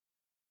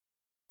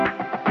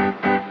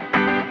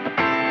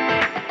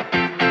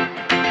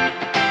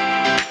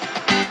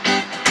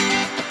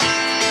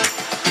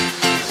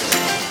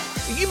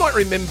might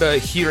remember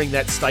hearing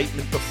that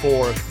statement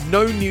before,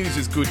 no news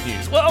is good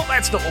news. Well,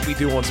 that's not what we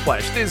do on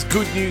Splash. There's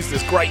good news,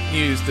 there's great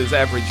news, there's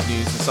average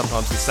news, and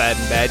sometimes there's sad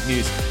and bad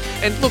news.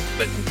 And look,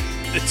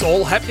 it's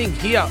all happening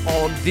here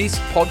on this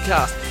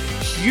podcast.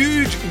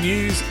 Huge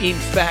news, in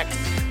fact,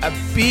 a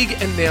big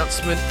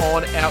announcement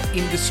on our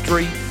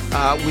industry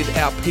with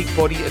our peak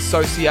body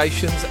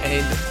associations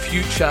and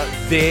future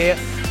there.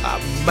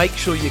 Make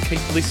sure you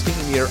keep listening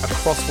and you're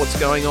across what's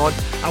going on.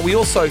 We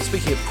also,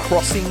 speaking of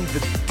crossing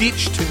the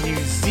ditch to New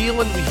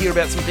Zealand, we hear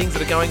about some things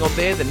that are going on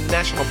there. The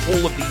National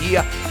Pool of the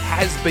Year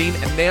has been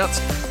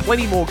announced.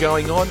 Plenty more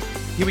going on.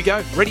 Here we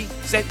go. Ready,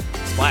 set,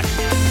 splash.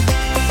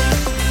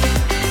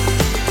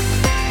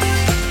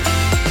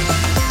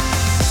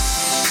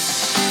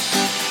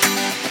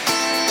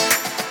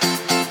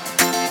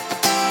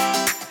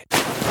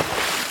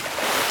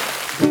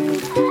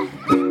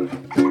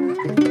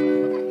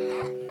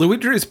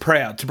 Fluidra is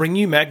proud to bring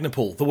you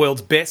Magnapool, the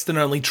world's best and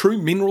only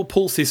true mineral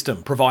pool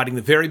system. Providing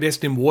the very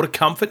best in water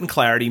comfort and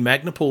clarity,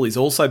 Magnapool is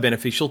also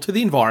beneficial to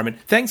the environment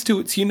thanks to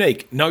its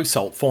unique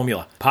no-salt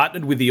formula.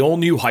 Partnered with the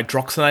all-new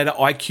Hydroxinator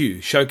IQ,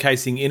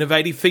 showcasing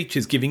innovative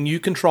features giving you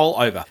control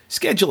over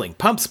scheduling,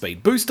 pump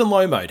speed, boost and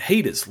low mode,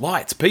 heaters,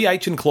 lights,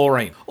 pH and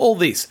chlorine. All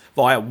this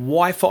via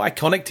Wi-Fi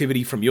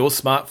connectivity from your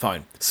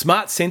smartphone.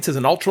 Smart sensors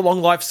and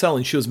ultra-long life cell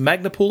ensures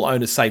Magnapool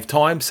owners save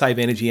time, save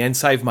energy and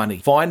save money.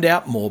 Find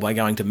out more by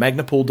going to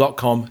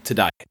magnapool.com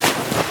today.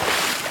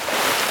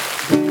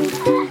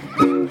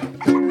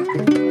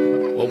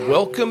 Well,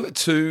 welcome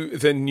to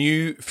the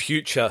new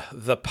future.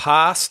 The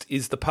past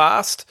is the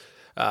past.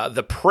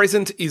 The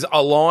present is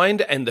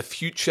aligned and the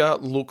future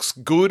looks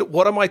good.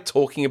 What am I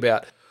talking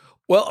about?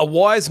 Well, a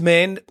wise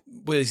man,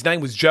 well, his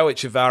name was Joe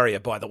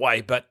Echevarria, by the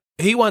way, but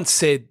he once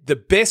said the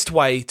best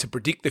way to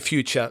predict the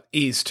future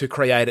is to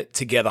create it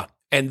together.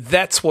 And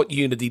that's what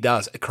Unity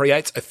does. It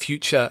creates a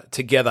future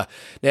together.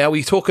 Now,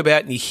 we talk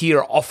about, and you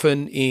hear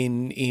often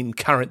in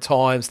current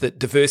times, that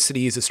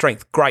diversity is a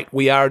strength. Great.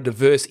 We are a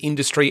diverse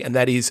industry, and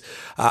that is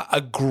a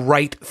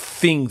great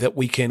thing that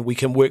we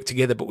can work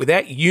together. But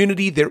without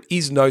unity, there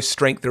is no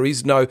strength. There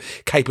is no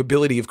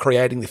capability of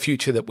creating the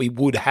future that we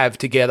would have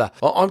together.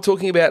 I'm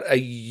talking about a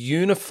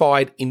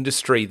unified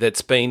industry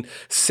that's been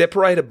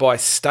separated by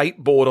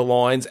state border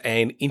lines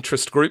and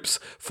interest groups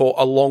for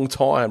a long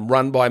time,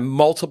 run by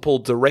multiple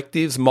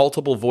directives,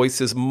 multiple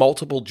voices,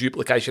 multiple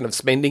duplication of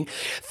spending,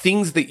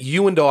 things that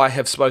you and I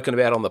have spoken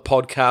about on the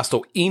podcast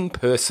or in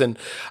person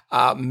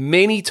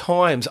many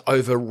times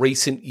over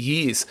recent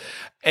years.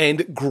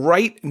 And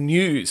great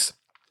news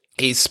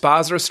is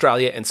Spaza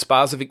Australia and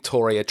Spaza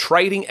Victoria,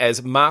 trading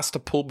as Master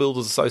Pool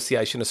Builders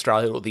Association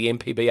Australia, or the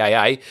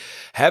MPBAA,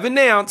 have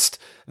announced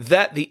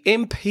that the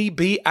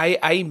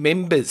MPBAA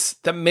members,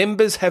 the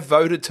members have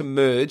voted to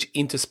merge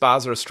into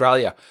Spaza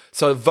Australia.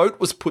 So a vote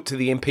was put to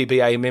the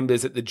MPBAA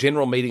members at the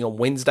general meeting on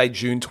Wednesday,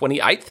 June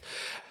 28th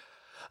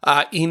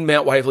in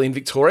Mount Waverley in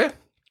Victoria.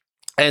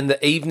 And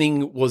the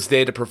evening was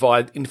there to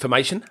provide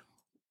information,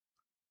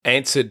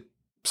 answered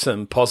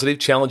some positive,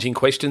 challenging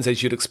questions,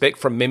 as you'd expect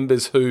from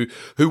members who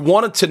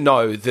wanted to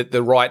know that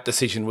the right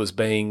decision was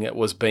being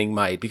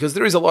made, because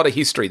there is a lot of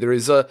history, there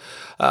is a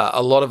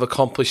lot of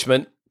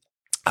accomplishment,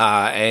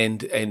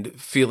 and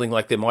feeling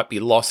like there might be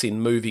loss in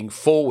moving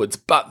forwards.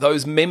 But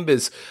those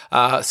members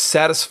are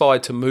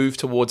satisfied to move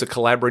towards a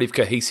collaborative,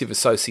 cohesive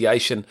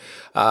association,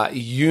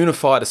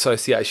 unified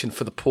association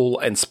for the pool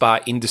and spa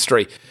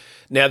industry.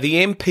 Now,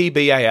 the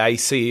MPBAA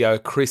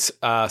CEO, Chris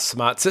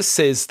Smartzis,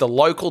 says the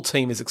local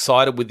team is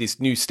excited with this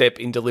new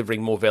step in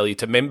delivering more value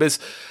to members.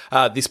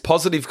 This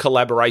positive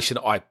collaboration,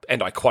 I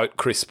quote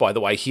Chris, by the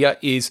way, here,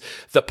 is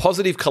the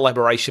positive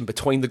collaboration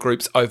between the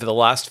groups over the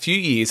last few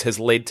years has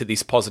led to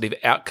this positive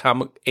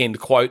outcome, end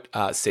quote,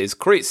 says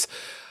Chris.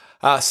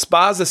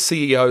 Spaza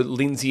CEO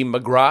Lindsay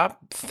McGrath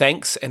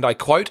thanks, and I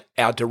quote,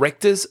 our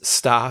directors,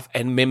 staff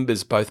and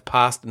members, both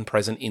past and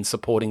present, in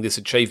supporting this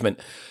achievement.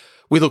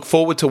 We look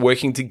forward to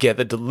working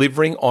together,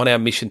 delivering on our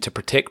mission to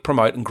protect,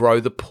 promote and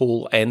grow the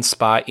pool and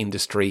spa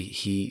industry,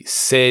 he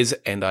says,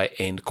 and I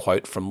end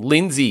quote from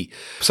Lindsay.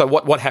 So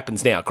what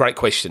happens now? Great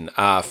question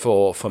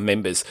for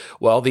members.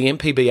 Well, the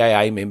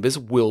MPBAA members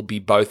will be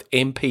both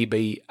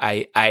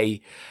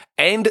MPBAA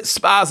and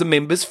Spaza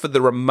members for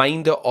the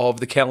remainder of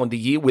the calendar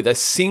year, with a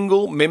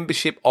single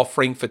membership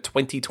offering for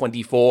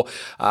 2024,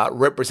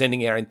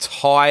 representing our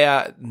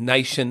entire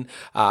nation,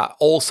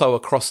 also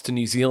across to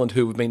New Zealand,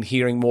 who we've been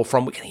hearing more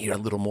from. We're going to hear a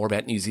little more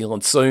about New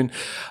Zealand soon.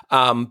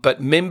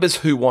 But members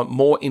who want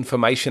more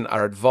information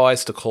are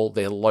advised to call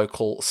their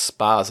local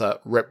Spaza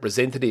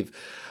representative.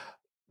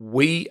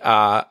 We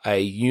are a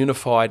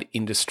unified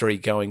industry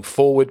going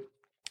forward.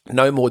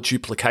 No more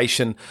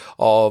duplication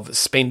of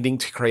spending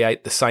to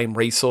create the same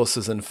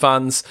resources and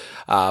funds,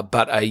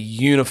 but a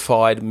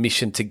unified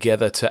mission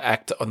together to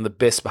act on the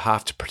best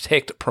behalf to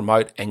protect,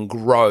 promote and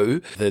grow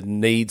the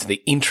needs,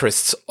 the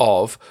interests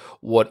of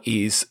what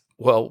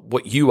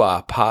you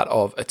are, part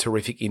of a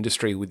terrific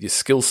industry with your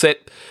skill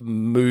set,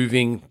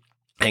 moving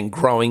and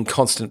growing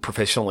constant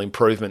professional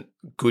improvement.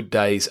 good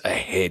days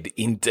ahead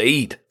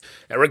indeed.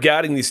 Now,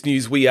 regarding this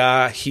news, we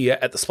are here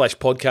at the Splash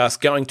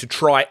Podcast going to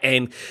try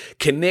and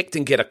connect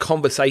and get a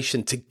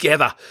conversation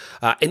together,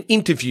 an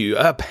interview,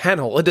 a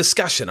panel, a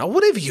discussion, or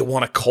whatever you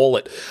want to call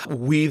it,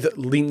 with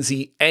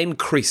Lindsay and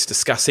Chris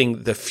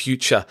discussing the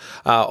future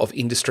of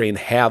industry and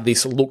how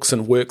this looks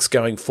and works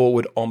going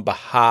forward on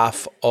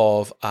behalf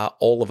of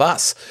all of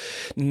us.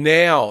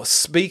 Now,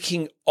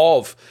 speaking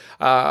of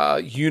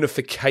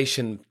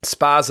unification,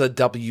 Sparza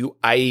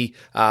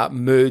WA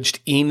merged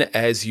in,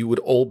 as you would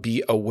all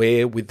be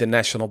aware, with the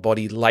national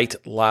body late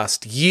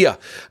last year.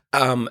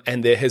 And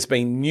there has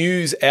been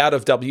news out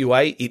of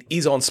WA. It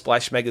is on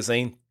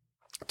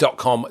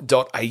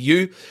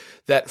splashmagazine.com.au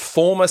that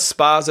former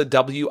Sparza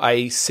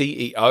WA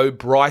CEO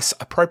Bryce,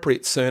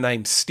 appropriate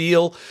surname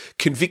Steele,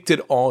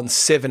 convicted on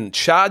 7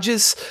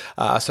 charges.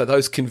 So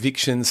those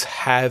convictions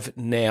have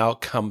now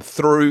come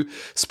through.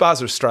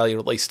 Sparza Australia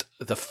released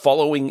the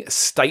following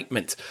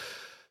statement.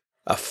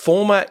 A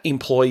former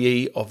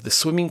employee of the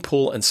Swimming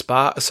Pool and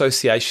Spa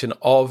Association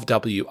of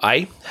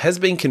WA has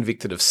been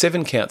convicted of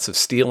 7 counts of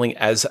stealing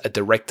as a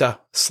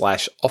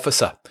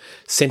director/officer.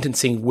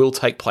 Sentencing will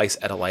take place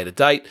at a later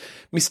date.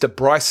 Mr.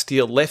 Bryce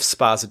Steele left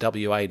Sparza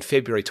WA in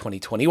February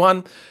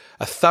 2021.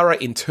 A thorough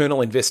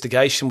internal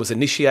investigation was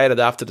initiated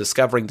after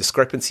discovering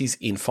discrepancies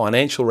in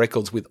financial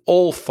records, with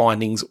all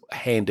findings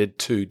handed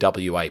to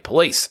WA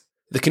Police.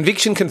 The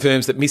conviction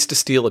confirms that Mr.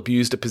 Steele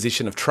abused a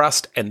position of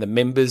trust and the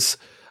members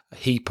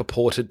he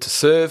purported to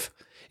serve.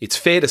 It's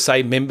fair to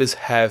say members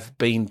have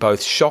been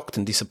both shocked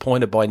and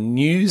disappointed by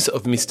news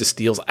of Mr.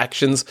 Steele's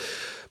actions,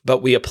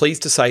 but we are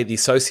pleased to say the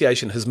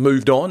association has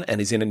moved on and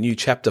is in a new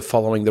chapter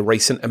following the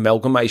recent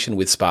amalgamation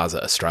with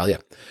Sparza Australia.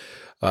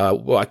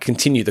 I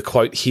continue the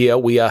quote here.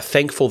 We are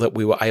thankful that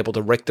we were able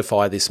to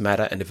rectify this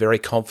matter and are very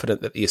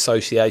confident that the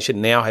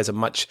association now has a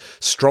much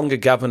stronger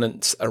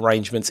governance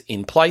arrangements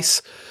in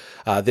place.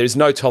 There is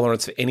no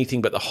tolerance for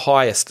anything but the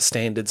highest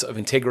standards of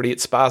integrity at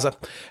Sparza,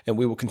 and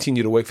we will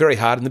continue to work very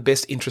hard in the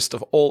best interest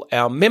of all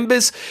our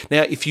members.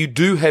 Now, if you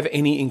do have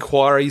any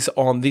inquiries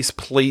on this,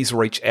 please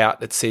reach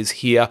out. It says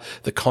here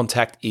the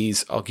contact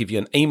is, I'll give you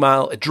an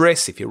email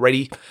address if you're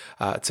ready.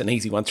 It's an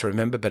easy one to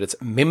remember, but it's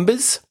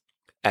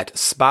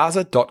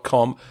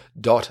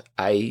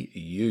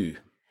members@sparza.com.au.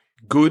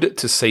 Good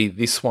to see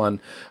this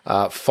one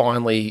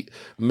finally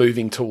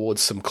moving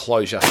towards some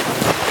closure.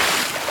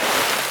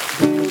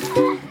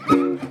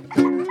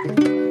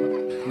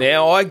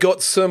 Now, I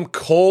got some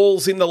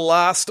calls in the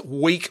last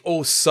week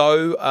or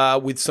so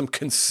with some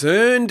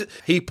concerned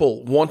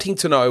people wanting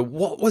to know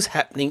what was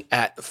happening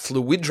at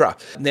Fluidra.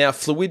 Now,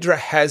 Fluidra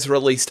has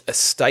released a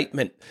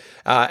statement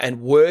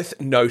and worth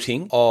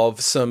noting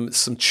of some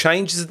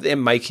changes that they're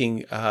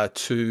making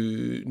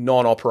to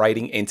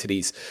non-operating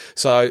entities.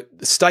 So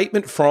the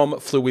statement from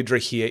Fluidra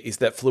here is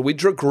that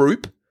Fluidra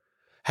Group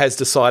has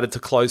decided to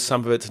close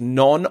some of its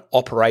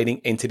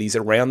non-operating entities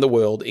around the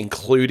world,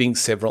 including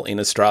several in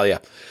Australia.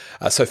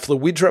 So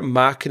Fluidra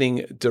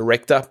Marketing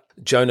Director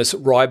Jonas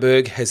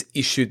Ryberg has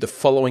issued the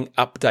following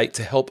update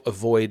to help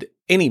avoid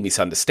any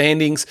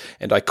misunderstandings,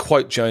 and I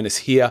quote Jonas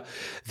here,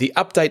 "The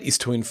update is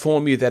to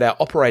inform you that our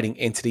operating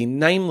entity,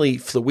 namely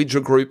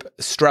Fluidra Group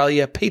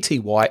Australia Pty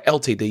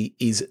Ltd,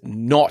 is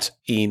not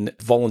in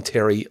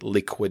voluntary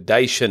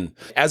liquidation.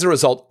 As a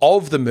result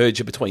of the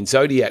merger between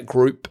Zodiac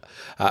Group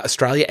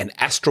Australia and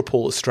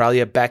Astropol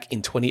Australia back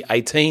in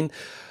 2018,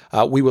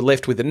 we were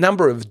left with a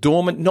number of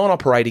dormant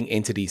non-operating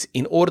entities.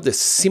 In order to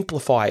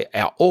simplify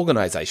our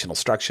organisational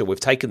structure, we've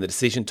taken the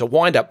decision to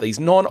wind up these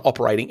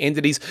non-operating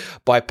entities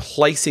by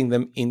placing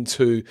them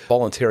into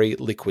voluntary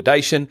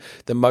liquidation.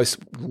 The most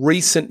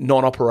recent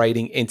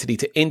non-operating entity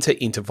to enter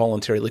into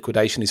voluntary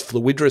liquidation is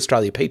Fluidra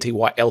Australia Pty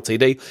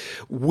Ltd,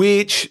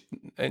 which,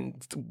 and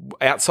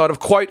outside of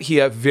quote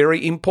here,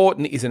 very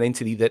important, is an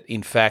entity that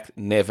in fact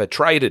never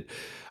traded."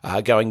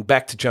 Going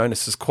back to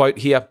Jonas's quote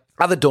here,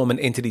 other dormant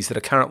entities that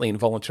are currently in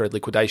voluntary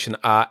liquidation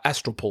are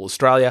Astropol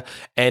Australia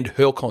and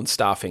Hurlcon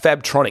Staffing.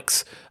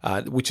 Fabtronics,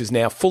 which is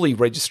now fully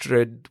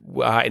registered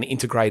and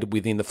integrated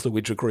within the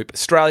Fluidra Group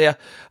Australia,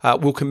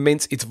 will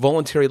commence its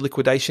voluntary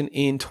liquidation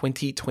in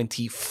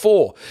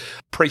 2024.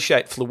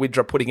 Appreciate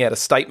Fluidra putting out a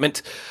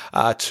statement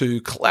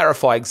to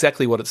clarify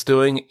exactly what it's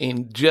doing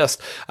in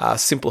just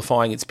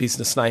simplifying its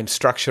business name,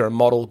 structure and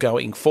model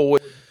going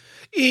forward.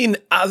 In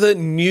other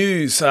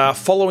news,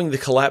 following the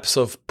collapse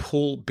of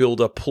pool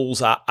builder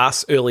Pools R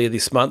Us earlier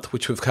this month,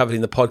 which we've covered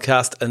in the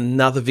podcast,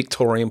 another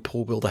Victorian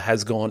pool builder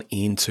has gone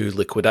into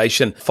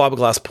liquidation.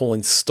 Fiberglass pool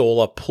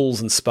installer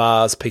Pools and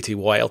Spas Pty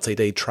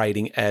Ltd,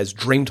 trading as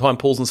Dreamtime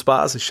Pools and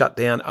Spas, has shut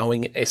down,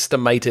 owing an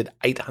estimated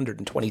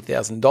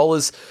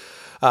 $820,000.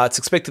 It's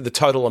expected the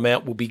total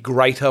amount will be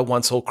greater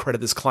once all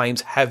creditors'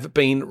 claims have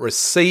been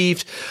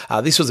received.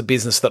 This was a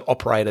business that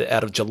operated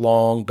out of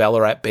Geelong,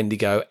 Ballarat,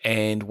 Bendigo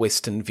and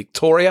Western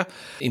Victoria.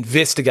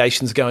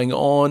 Investigations going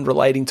on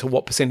relating to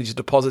what percentage of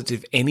deposits,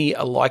 if any,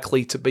 are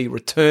likely to be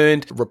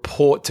returned.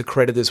 Report to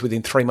creditors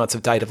within 3 months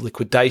of date of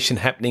liquidation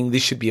happening.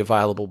 This should be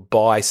available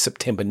by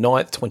September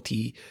 9th,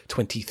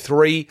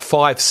 2023.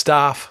 5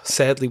 staff,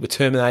 sadly, were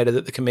terminated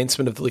at the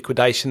commencement of the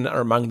liquidation,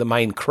 are among the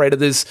main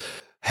creditors.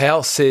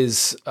 Howe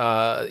says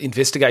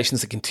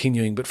investigations are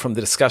continuing, but from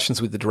the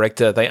discussions with the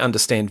director, they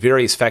understand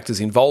various factors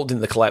involved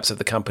in the collapse of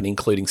the company,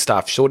 including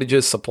staff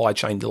shortages, supply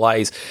chain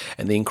delays,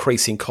 and the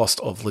increasing cost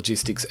of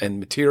logistics and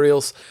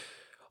materials.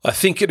 I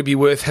think it'd be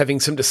worth having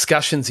some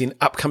discussions in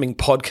upcoming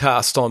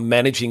podcasts on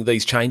managing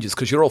these changes,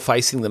 because you're all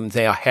facing them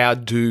now. How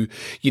do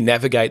you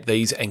navigate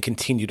these and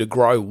continue to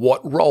grow?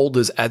 What role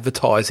does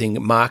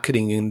advertising,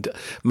 marketing, and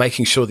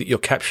making sure that you're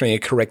capturing a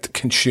correct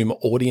consumer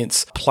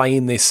audience play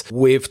in this?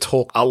 We've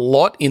talked a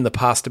lot in the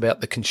past about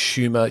the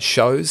consumer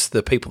shows,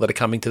 the people that are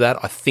coming to that.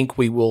 I think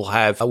we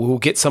will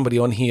get somebody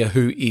on here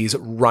who is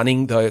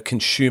running the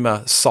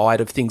consumer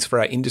side of things for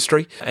our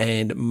industry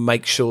and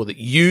make sure that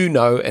you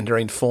know and are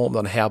informed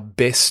on how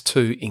best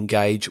to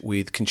engage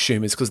with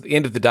consumers, because at the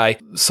end of the day,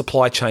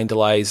 supply chain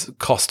delays,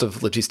 cost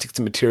of logistics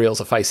and materials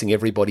are facing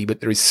everybody, but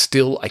there is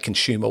still a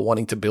consumer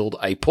wanting to build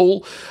a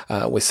pool.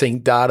 We're seeing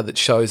data that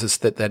shows us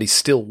that that is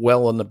still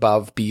well and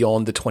above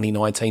beyond the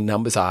 2019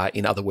 numbers are,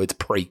 in other words,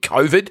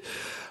 pre-COVID.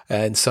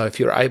 And so if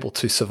you're able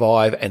to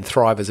survive and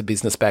thrive as a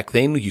business back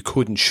then, you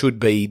could and should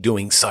be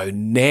doing so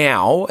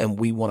now. And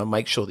we want to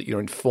make sure that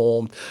you're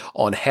informed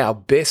on how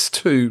best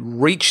to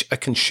reach a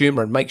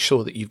consumer and make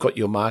sure that you've got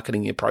your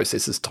marketing, your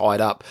processes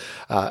tied up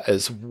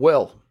as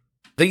well.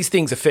 These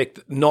things affect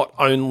not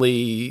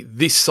only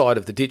this side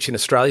of the ditch in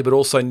Australia, but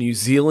also New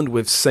Zealand.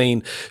 We've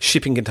seen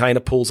shipping container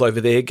pools over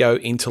there go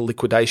into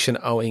liquidation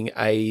owing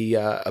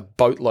a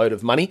boatload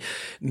of money.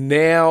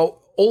 Now,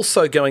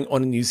 also going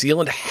on in New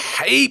Zealand,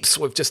 heaps.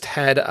 We've just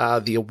had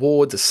the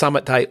awards, the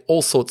summit day,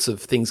 all sorts of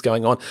things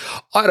going on.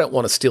 I don't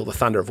want to steal the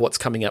thunder of what's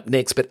coming up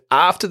next, but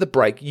after the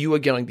break, you are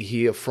going to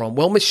hear from,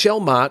 Michelle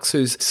Marks,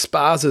 who's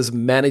Spaza's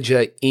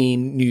manager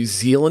in New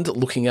Zealand,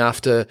 looking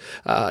after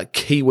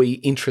Kiwi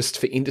interest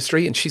for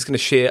industry, and she's going to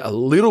share a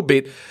little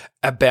bit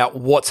about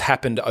what's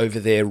happened over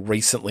there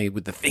recently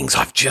with the things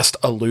I've just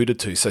alluded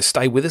to. So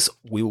stay with us.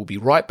 We will be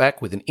right back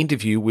with an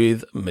interview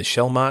with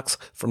Michelle Marks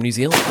from New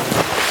Zealand.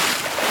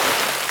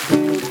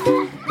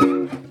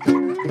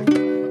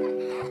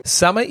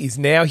 Summer is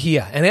now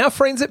here, and our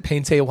friends at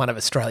Pentair, one of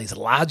Australia's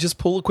largest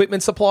pool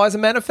equipment suppliers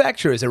and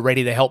manufacturers, are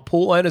ready to help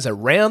pool owners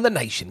around the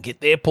nation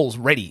get their pools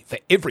ready for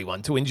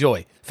everyone to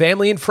enjoy.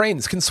 Family and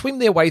friends can swim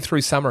their way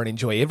through summer and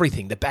enjoy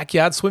everything the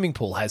backyard swimming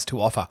pool has to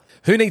offer.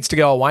 Who needs to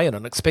go away on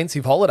an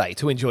expensive holiday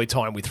to enjoy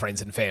time with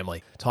friends and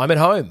family? Time at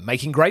home,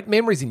 making great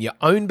memories in your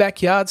own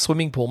backyard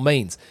swimming pool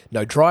means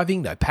no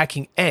driving, no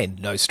packing,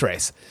 and no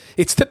stress.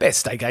 It's the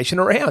best staycation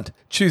around.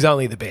 Choose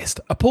only the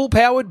best. A pool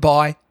powered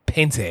by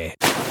Pentair.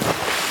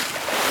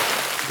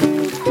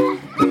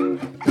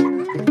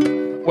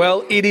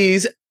 Well, it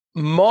is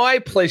my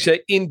pleasure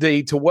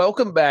indeed to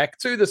welcome back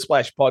to the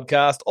Splash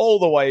Podcast, all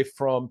the way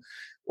from,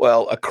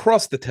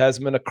 across the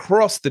Tasman,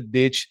 across the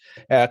ditch,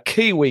 our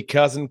Kiwi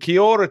cousin.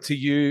 Kia ora to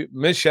you,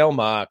 Michelle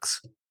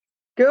Marks.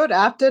 Good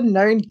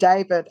afternoon,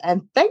 David,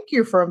 and thank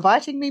you for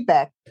inviting me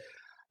back.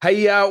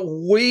 Hey,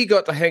 we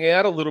got to hang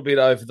out a little bit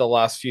over the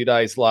last few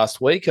days last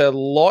week. A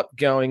lot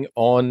going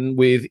on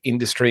with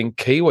industry in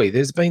Kiwi.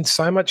 There's been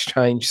so much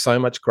change, so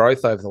much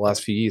growth over the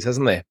last few years,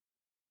 hasn't there?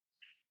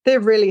 There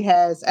really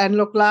has. And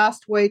look,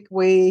 last week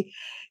we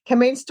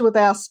commenced with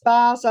our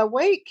Spaza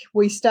week.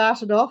 We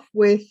started off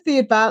with the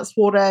advanced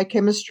water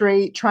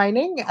chemistry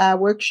training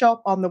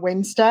workshop on the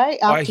Wednesday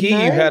afternoon. I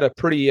hear you had a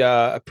pretty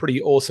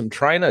awesome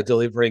trainer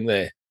delivering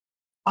there.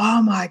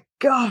 Oh my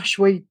gosh,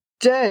 we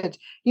did.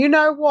 You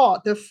know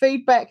what? The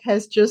feedback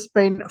has just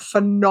been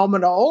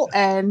phenomenal,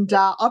 and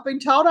I've been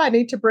told I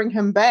need to bring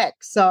him back.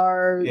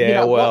 So,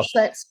 watch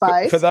that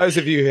space. For those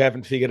of you who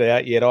haven't figured it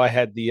out yet, I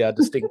had the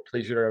distinct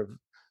pleasure of,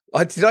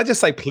 did I just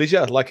say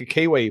pleasure like a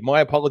Kiwi? My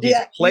apologies.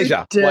 Yeah,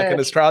 pleasure like an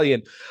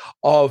Australian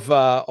of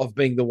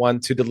being the one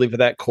to deliver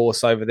that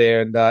course over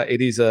there. And it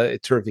is a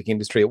terrific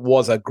industry. It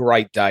was a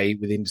great day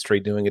with industry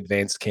doing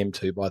advanced chem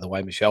too, by the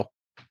way, Michelle.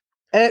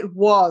 It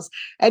was.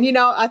 And,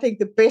 I think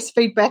the best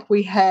feedback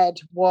we had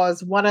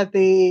was one of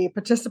the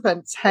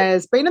participants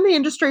has been in the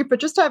industry for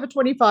just over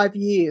 25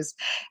 years,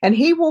 and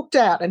he walked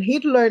out and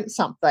he'd learned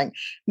something.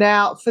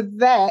 Now, for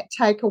that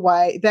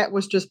takeaway, that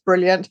was just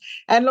brilliant.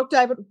 And look,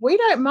 David, we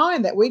don't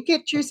mind that we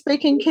get you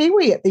speaking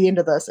Kiwi at the end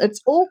of this.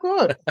 It's all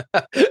good.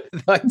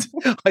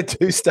 I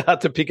do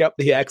start to pick up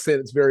the accent.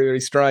 It's very, very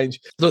strange.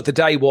 Look, the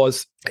day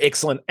was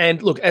excellent.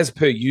 And look, as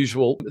per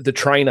usual, the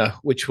trainer,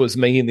 which was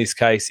me in this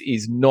case,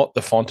 is not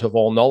the font of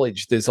all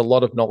knowledge. There's a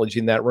lot of knowledge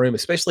in that room,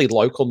 especially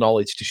local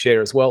knowledge to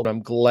share as well.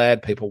 I'm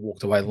glad people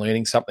walked away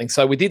learning something.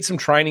 So we did some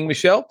training,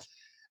 Michelle.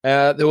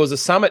 There was a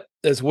summit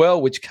as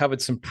well, which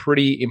covered some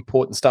pretty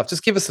important stuff.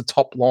 Just give us a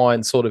top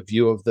line sort of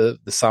view of the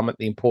summit,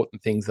 the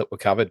important things that were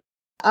covered.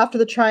 After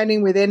the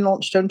training, we then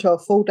launched into a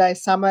full-day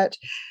summit.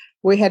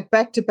 We had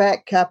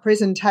back-to-back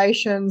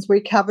presentations. We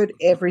covered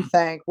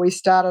everything. We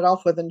started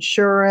off with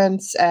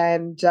insurance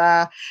and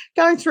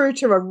going through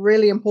to a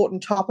really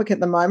important topic at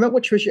the moment,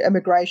 which was your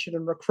immigration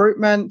and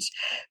recruitment.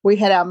 We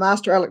had our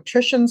master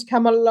electricians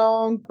come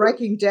along,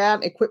 breaking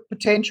down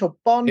equipotential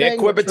bonding.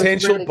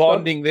 Equipotential really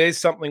bonding, cool. There's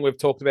something we've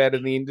talked about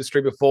in the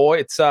industry before.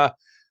 It's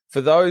for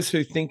those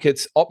who think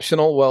it's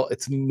optional, well,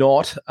 it's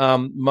not.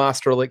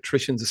 Master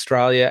Electricians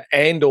Australia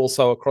and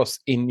also across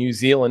in New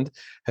Zealand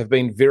have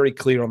been very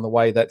clear on the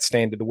way that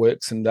standard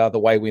works and the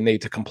way we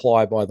need to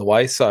comply, by the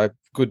way. So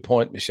good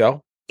point,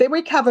 Michelle. Then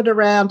we covered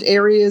around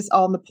areas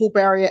on the pool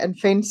barrier and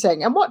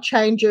fencing and what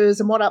changes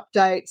and what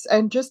updates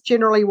and just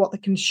generally what the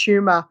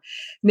consumer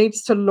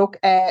needs to look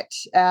at.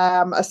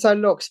 So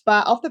look,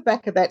 off the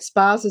back of that,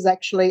 SPARS is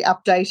actually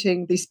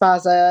updating the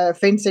SPARS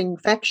fencing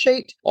fact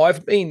sheet.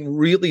 I've been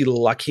really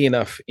lucky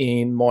enough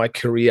in my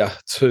career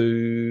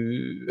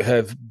to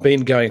have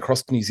been going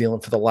across New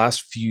Zealand for the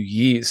last few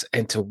years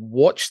and to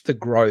watch the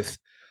growth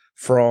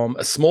from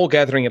a small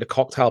gathering at a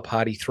cocktail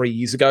party 3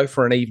 years ago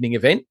for an evening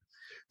event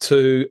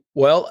to,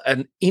 well,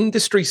 an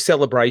industry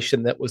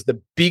celebration that was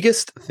the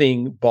biggest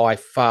thing by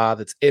far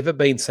that's ever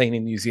been seen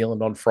in New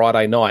Zealand on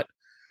Friday night.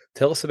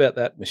 Tell us about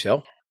that,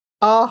 Michelle.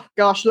 Oh,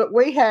 gosh, look,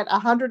 we had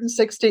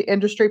 160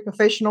 industry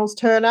professionals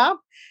turn up.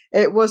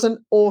 It was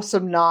an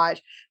awesome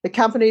night. The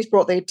companies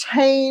brought their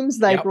teams.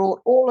 They brought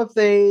all of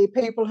the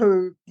people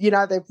who,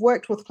 they've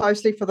worked with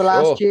closely for the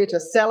last year to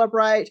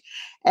celebrate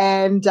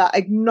and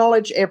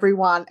acknowledge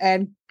everyone.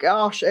 And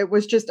gosh, it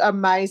was just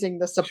amazing.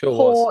 The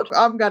support,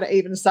 I'm going to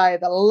even say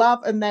the love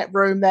in that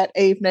room that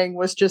evening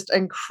was just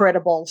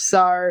incredible.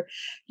 So,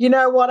 you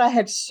know what? I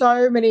had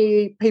so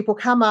many people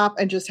come up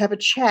and just have a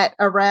chat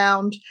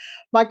around,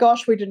 my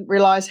gosh, we didn't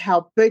realize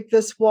how big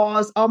this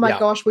was. Oh my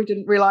gosh, we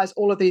didn't realize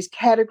all of these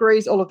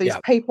categories, all of these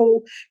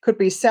people could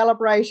be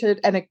celebrated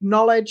and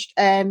acknowledged.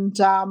 And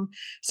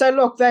so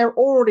look, they're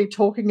already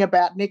talking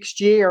about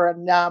next year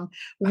and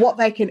what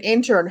they can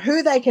enter and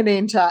who they can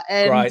enter.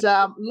 And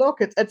look,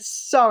 it's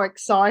so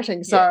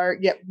exciting. So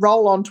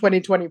roll on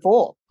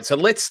 2024. So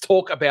let's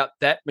talk about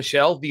that,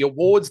 Michelle, the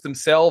awards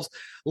themselves.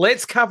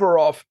 Let's cover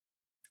off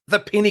the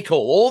pinnacle,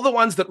 all the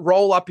ones that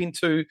roll up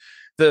into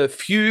the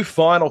few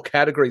final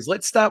categories.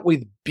 Let's start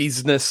with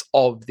Business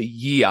of the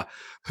Year.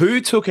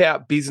 Who took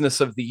out Business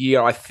of the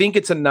Year? I think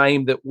it's a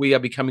name that we are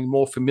becoming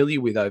more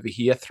familiar with over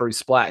here through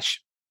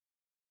Splash.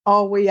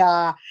 Oh, we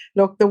are.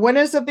 Look, the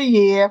winners of the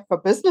year for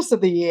Business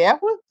of the Year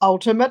were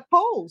Ultimate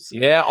Pools.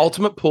 Yeah,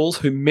 Ultimate Pools,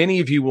 who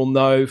many of you will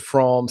know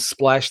from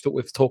Splash that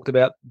we've talked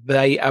about.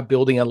 They are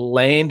building a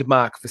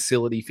landmark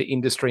facility for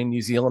industry in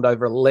New Zealand,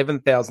 over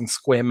 11,000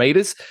 square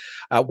metres.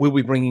 We'll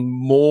be bringing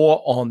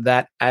more on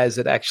that as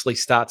it actually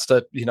starts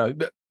to,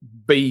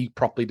 be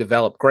properly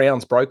developed.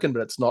 Ground's broken,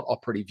 but it's not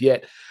operative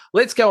yet.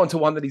 Let's go on to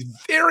one that is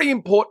very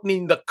important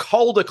in the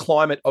colder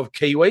climate of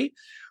Kiwi,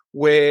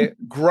 where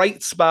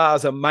great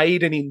spas are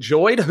made and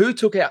enjoyed. Who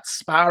took out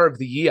Spa of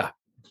the Year?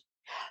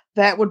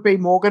 That would be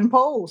Morgan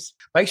Pools.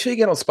 Make sure you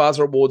get on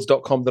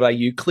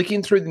spasawards.com.au, click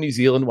in through the New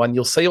Zealand one.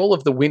 You'll see all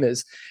of the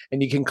winners,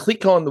 and you can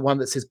click on the one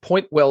that says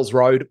Point Wells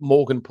Road,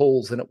 Morgan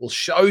Pools, and it will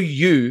show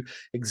you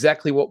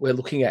exactly what we're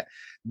looking at.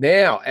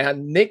 Now, our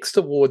next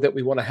award that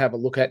we want to have a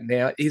look at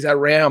now is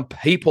around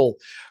people,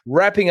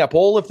 wrapping up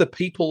all of the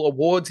people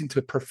awards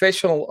into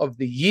Professional of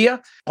the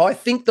Year. I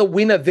think the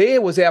winner there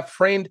was our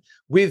friend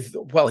with,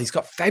 well, he's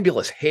got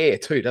fabulous hair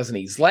too, doesn't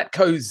he?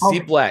 Zlatko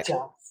Ziblak.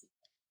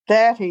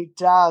 That he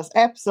does,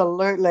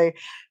 absolutely.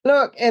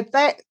 Look, if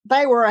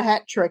they were a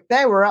hat trick,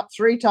 they were up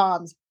 3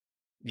 times.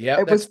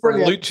 Yeah, it was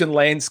brilliant. Lucian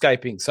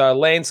Landscaping. So a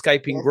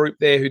landscaping group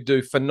there who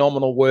do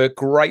phenomenal work,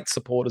 great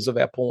supporters of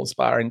our pool and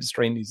spa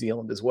industry in New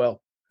Zealand as well.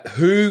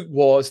 Who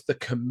was the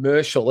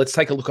commercial? Let's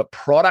take a look at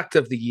Product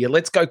of the Year.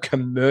 Let's go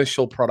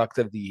Commercial Product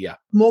of the Year.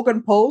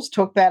 Morgan Pools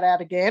took that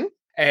out again.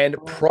 And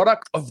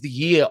Product of the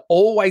Year,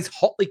 always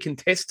hotly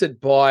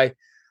contested by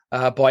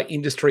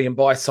industry and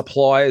by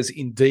suppliers,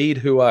 indeed,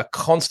 who are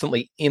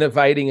constantly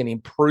innovating and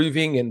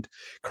improving and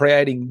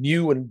creating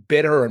new and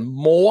better and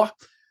more.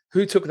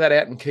 Who took that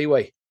out in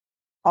Kiwi?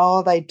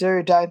 Oh, they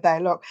do, don't they?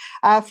 Look,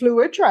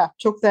 Fluidra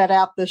took that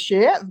out this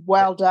year.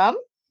 Well done.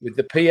 With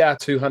the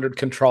PR200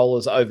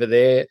 controllers over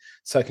there.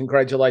 So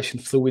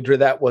congratulations, Fluidra.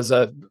 That was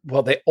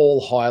they're all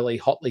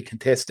hotly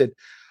contested.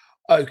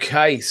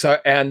 Okay, so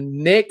our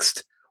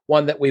next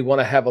one that we want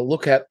to have a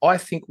look at, I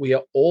think we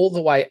are all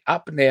the way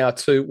up now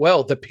to,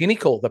 well, the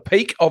pinnacle, the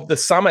peak of the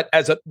summit,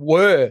 as it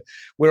were.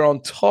 We're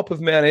on top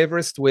of Mount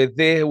Everest. We're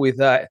there with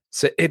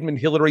Sir Edmund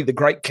Hillary, the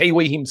great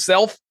Kiwi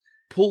himself.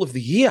 Pool of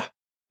the Year.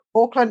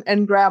 Auckland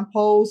in-ground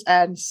pools,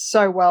 and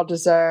so well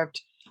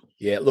deserved.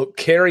 Yeah, look,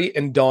 Kerry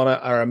and Donna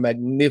are a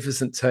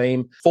magnificent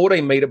team.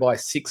 14 metre by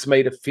 6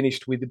 metre,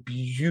 finished with a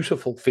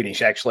beautiful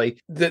finish, actually.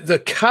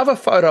 The cover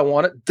photo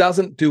on it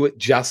doesn't do it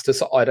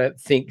justice, I don't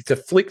think. To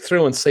flick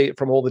through and see it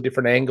from all the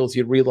different angles,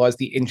 you realise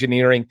the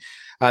engineering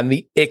and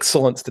the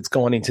excellence that's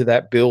gone into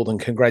that build. And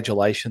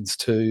congratulations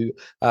to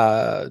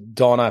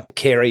Donna,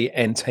 Kerry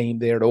and team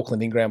there at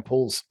Auckland In-Ground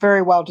Pools.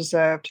 Very well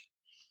deserved.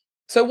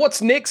 So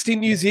what's next in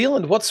New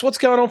Zealand? What's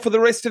going on for the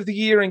rest of the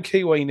year in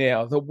Kiwi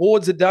now? The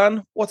awards are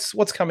done.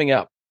 What's coming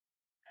up?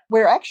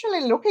 We're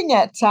actually looking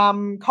at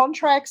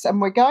contracts, and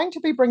we're going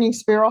to be bringing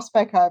Spiros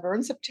back over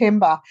in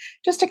September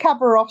just to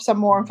cover off some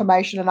more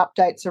information and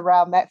updates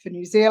around that for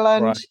New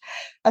Zealand. Right.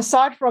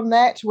 Aside from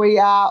that, we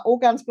are all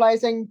guns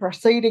blazing,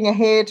 proceeding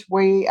ahead.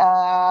 We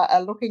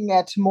are looking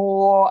at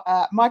more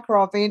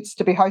micro events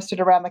to be hosted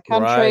around the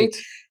country. Right.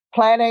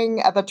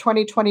 Planning the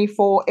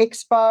 2024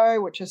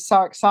 Expo, which is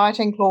so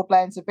exciting,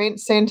 Claudelands Event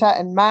Centre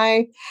in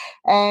May.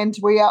 And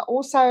we are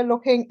also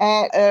looking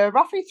at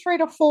roughly 3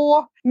 to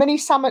 4 mini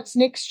summits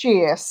next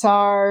year. So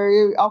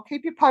I'll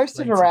keep you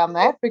posted around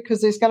that, because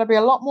there's going to be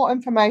a lot more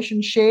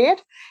information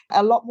shared,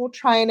 a lot more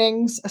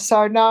trainings.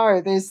 So no,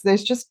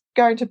 there's just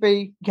going to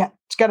be,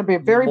 it's going to be a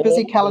very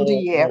busy calendar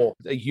year.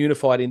 A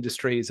unified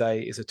industry is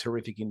a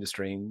terrific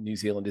industry in New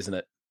Zealand, isn't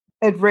it?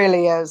 It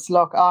really is.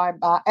 Look, I'm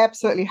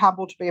absolutely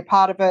humbled to be a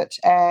part of it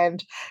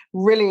and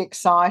really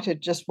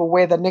excited just for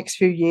where the next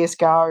few years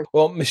go.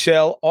 Well,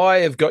 Michelle, I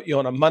have got you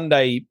on a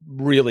Monday,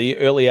 really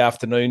early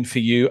afternoon for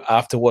you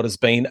after what has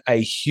been a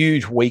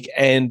huge week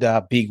and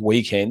a big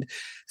weekend.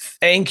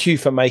 Thank you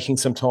for making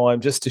some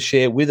time just to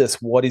share with us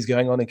what is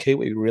going on in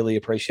Kiwi. We really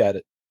appreciate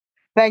it.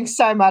 Thanks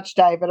so much,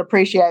 David.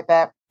 Appreciate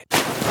that.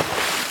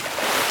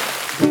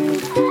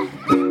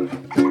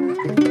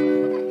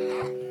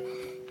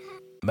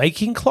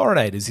 Making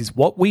chlorinators is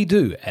what we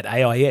do at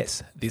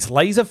AIS. This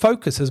laser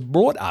focus has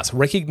brought us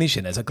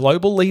recognition as a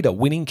global leader,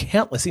 winning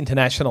countless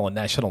international and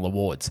national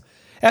awards.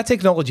 Our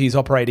technology is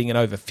operating in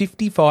over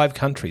 55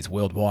 countries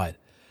worldwide.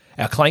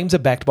 Our claims are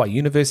backed by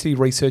university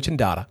research and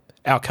data.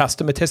 Our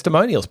customer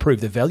testimonials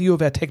prove the value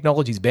of our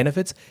technology's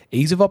benefits,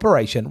 ease of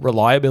operation,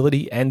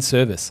 reliability, and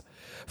service.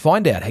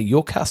 Find out how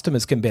your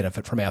customers can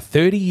benefit from our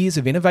 30 years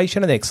of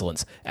innovation and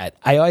excellence at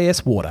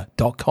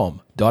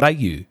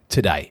aiswater.com.au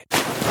today.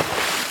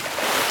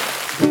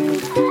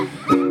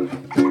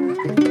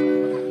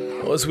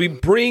 As we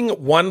bring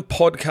one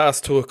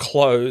podcast to a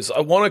close, I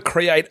want to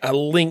create a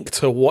link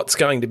to what's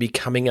going to be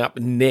coming up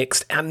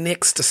next, our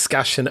next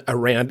discussion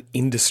around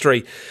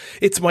industry.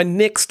 It's my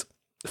next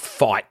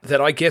fight that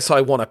I guess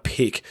I want to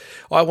pick.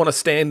 I want to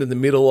stand in the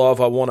middle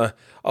of, I want to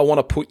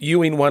put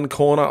you in one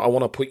corner, I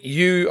want to put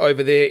you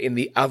over there in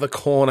the other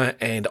corner,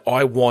 and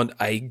I want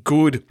a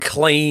good,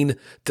 clean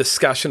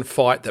discussion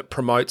fight that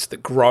promotes,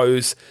 that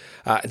grows,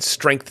 and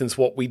strengthens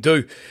what we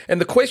do. And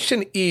the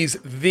question is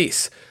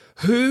this: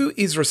 who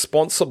is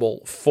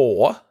responsible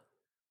for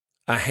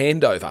a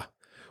handover?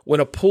 When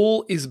a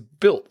pool is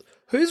built,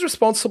 who's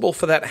responsible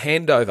for that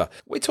handover?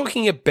 We're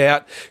talking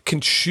about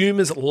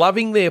consumers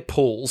loving their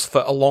pools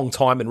for a long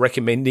time and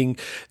recommending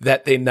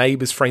that their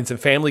neighbours, friends and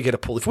family get a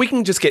pool. If we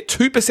can just get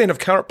 2% of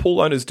current pool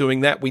owners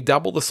doing that, we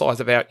double the size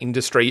of our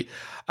industry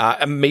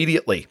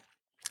immediately.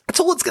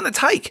 That's all it's going to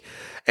take.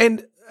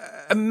 And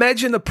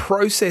imagine a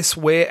process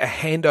where a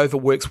handover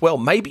works well.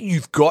 Maybe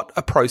you've got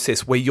a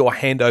process where your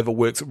handover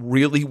works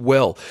really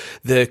well.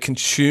 The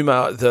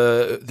consumer,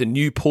 the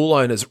new pool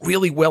owner is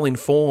really well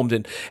informed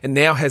and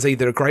now has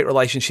either a great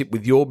relationship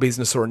with your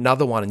business or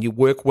another one, and you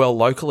work well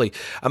locally.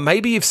 And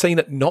maybe you've seen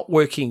it not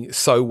working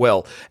so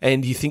well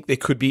and you think there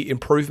could be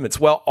improvements.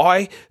 Well,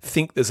 I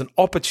think there's an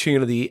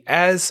opportunity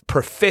as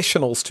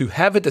professionals to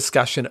have a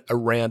discussion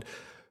around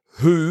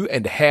who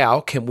and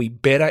how can we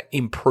better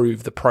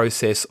improve the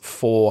process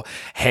for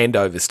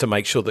handovers to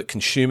make sure that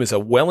consumers are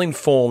well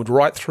informed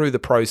right through the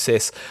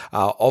process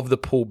of the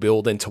pool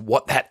build and to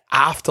what that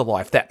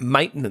afterlife, that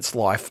maintenance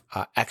life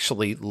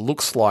actually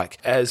looks like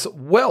as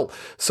well.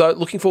 So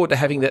looking forward to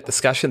having that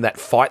discussion, that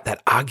fight,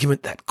 that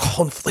argument, that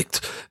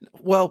conflict.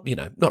 Well,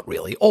 not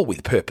really, all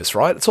with purpose,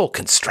 right? It's all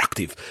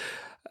constructive.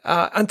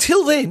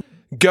 Until then,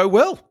 go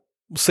well.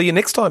 We'll see you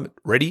next time.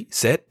 Ready,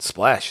 set,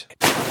 splash.